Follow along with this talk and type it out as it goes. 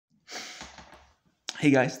Hey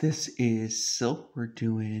guys, this is Silk. We're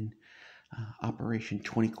doing Operation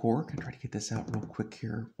 20 Core. Gonna try to get this out real quick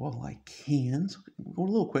here while I can. So we're going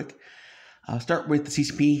a little quick. Start with the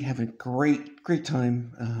CCP. Having a great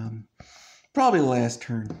time. Probably the last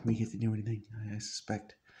turn we get to do anything. I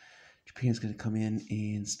suspect Japan's gonna come in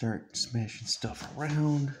and start smashing stuff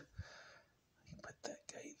around. Put that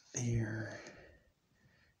guy there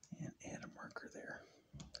and add a marker there.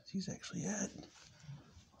 He's actually at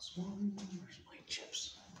 +1. Where's my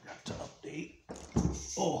chips? Forgot to update.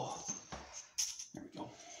 Oh, there we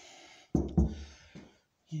go.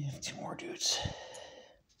 Yeah, 2 more dudes.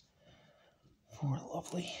 4,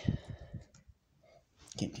 lovely.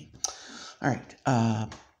 Game team. All right.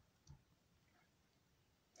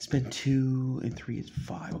 Spend 2 and 3 is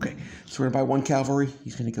 5. Okay, so we're gonna buy 1 cavalry.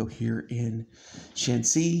 He's gonna go here in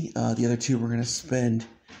Shanxi. The other 2 we're gonna spend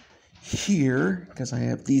here because I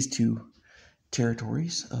have these 2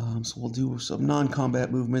 territories. So we'll do some non-combat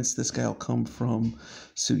movements. This guy will come from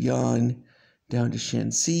Suyan down to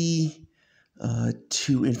Shanxi.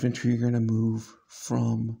 2 infantry are going to move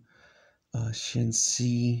from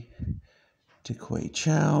Shanxi to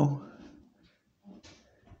Queichao.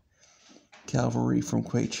 Cavalry from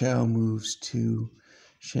Queichao moves to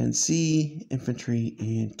Shanxi. Infantry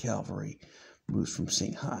and cavalry moves from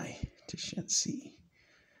Shanghai to Shanxi.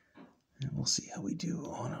 And we'll see how we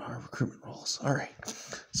do on our recruitment rolls. All right.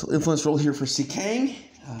 So influence roll here for C Kang.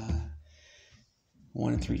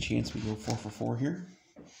 1 in 3 chance we go 4 for 4 here.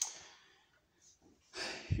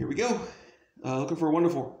 Here we go. Looking for a 1 to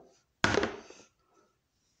 4.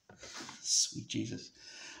 Sweet Jesus.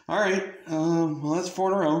 All right. Well, that's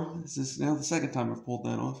 4 in a row. This is now the second time I've pulled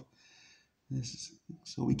that off.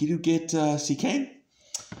 So we do get C Kang.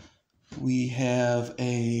 We have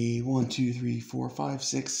a 1, 2, 3, 4, 5,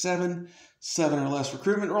 6, 7 or less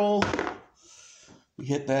recruitment roll. We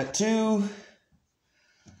hit that too.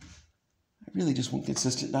 I really just want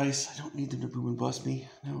consistent dice. I don't need them to boom and bust me.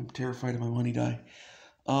 Now I'm terrified of my money die.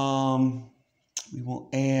 We will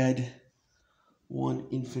add 1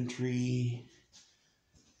 infantry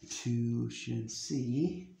to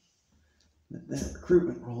Shanxi. That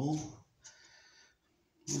recruitment roll.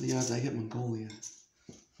 What are the odds I hit Mongolia?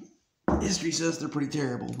 History says they're pretty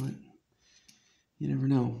terrible, but you never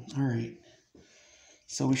know. All right.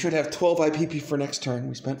 So we should have 12 IPP for next turn.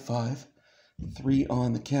 We spent 5. 3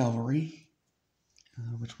 on the cavalry,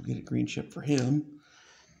 which will get a green chip for him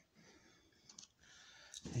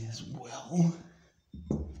as well.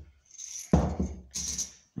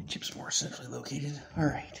 The chip's more centrally located. All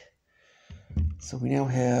right. So we now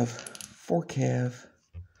have 4 cav,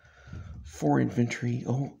 4 infantry.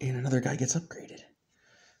 Oh, and another guy gets upgraded.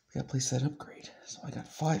 We got to place that upgrade. So I got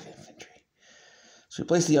 5 infantry. So we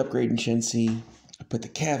place the upgrade in Shanxi. I put the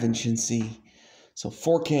cav in Shanxi. So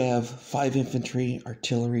 4 cav, 5 infantry,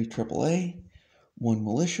 artillery, AAA, 1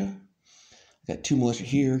 militia. I got 2 militia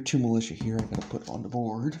here, 2 militia here. I got to put on the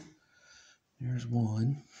board. There's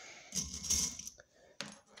 1.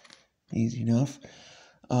 Easy enough.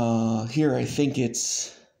 Here I think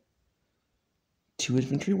it's 2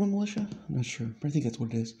 infantry, 1 militia. I'm not sure, but I think that's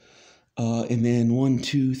what it is. And then 1,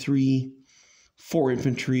 2, 3, 4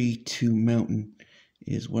 infantry, 2 mountain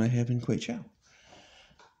is what I have in Queichao.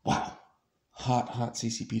 Wow. Hot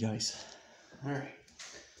CCP dice. All right.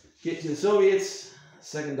 Get to the Soviets.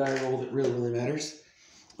 Second die roll that really matters.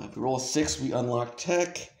 If we roll a 6, we unlock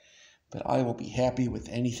tech, but I will be happy with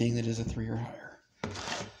anything that is a 3 or higher.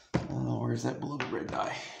 Where's that beloved red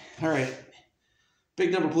die? All right.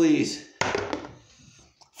 Big number, please.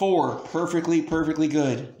 4. Perfectly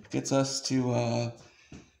good. Gets us to,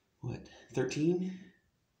 13?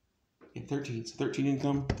 Yeah, 13. So 13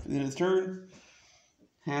 income at the end of the turn.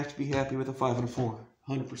 Have to be happy with a 5 and a 4.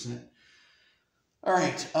 100%. All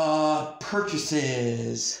right.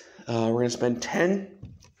 Purchases. We're going to spend 10.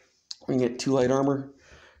 We're going to get 2 light armor.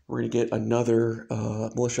 We're going to get another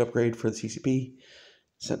militia upgrade for the CCP.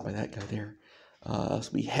 Sent by that guy there. So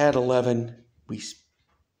we had 11. We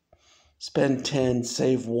spend 10,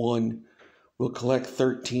 save 1. We'll collect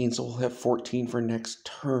 13, so we'll have 14 for next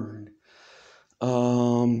turn.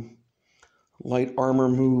 Light armor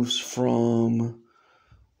moves from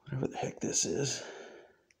whatever the heck this is.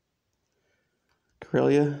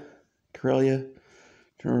 Karelia to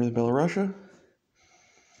northern Belarusia.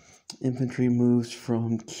 Infantry moves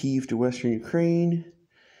from Kyiv to western Ukraine.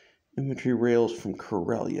 Infantry rails from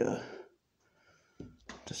Karelia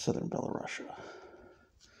to southern Belarusia.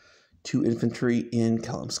 2 infantry in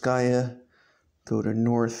Kalamskaya go to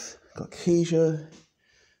North Caucasia.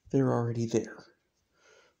 They're already there.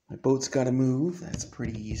 My boat's got to move. That's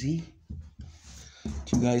pretty easy.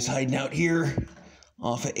 2 guys hiding out here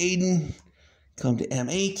off of Aden. come to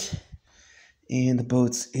M8, and the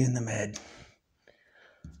boats in the med.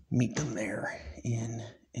 Meet them there in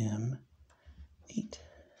M8.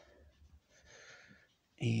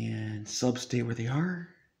 And subs stay where they are.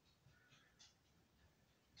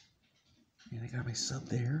 And I got my sub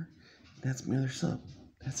there. That's my other sub.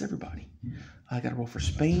 That's everybody. I got to roll for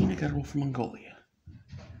Spain. I got to roll for Mongolia.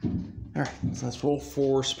 All right, so let's roll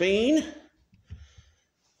for Spain.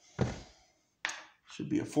 Should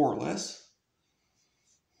be a 4 or less.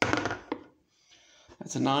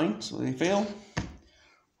 That's a 9, so they fail.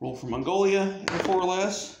 Roll for Mongolia, a 4 or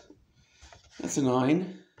less. That's a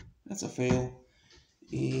 9. That's a fail.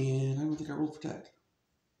 And I don't think I rolled for tech.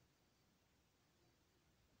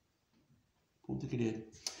 Don't think I did.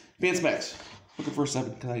 Advanced max. Looking for a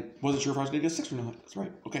 7, because I wasn't sure if I was going to get a 6 or not. That's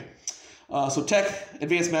right. Okay. So tech,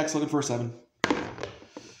 advanced max, looking for a 7.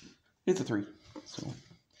 It's a 3. So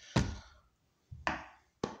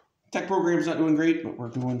tech program's not doing great, but we're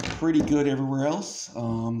doing pretty good everywhere else.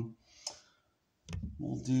 We'll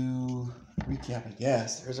do a recap, I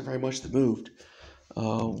guess. There isn't very much that moved.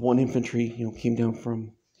 1 infantry, came down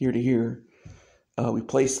from here to here. We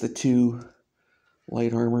placed the 2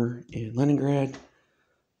 light armor in Leningrad.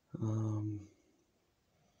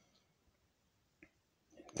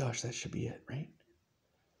 Gosh, that should be it, right?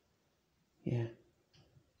 Yeah,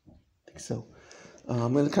 I think so.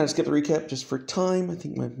 I'm going to kind of skip the recap just for time. I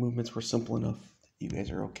think my movements were simple enough that you guys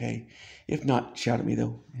are okay. If not, shout at me,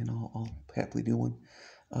 though, and I'll happily do one.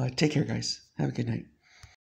 Take care, guys. Have a good night.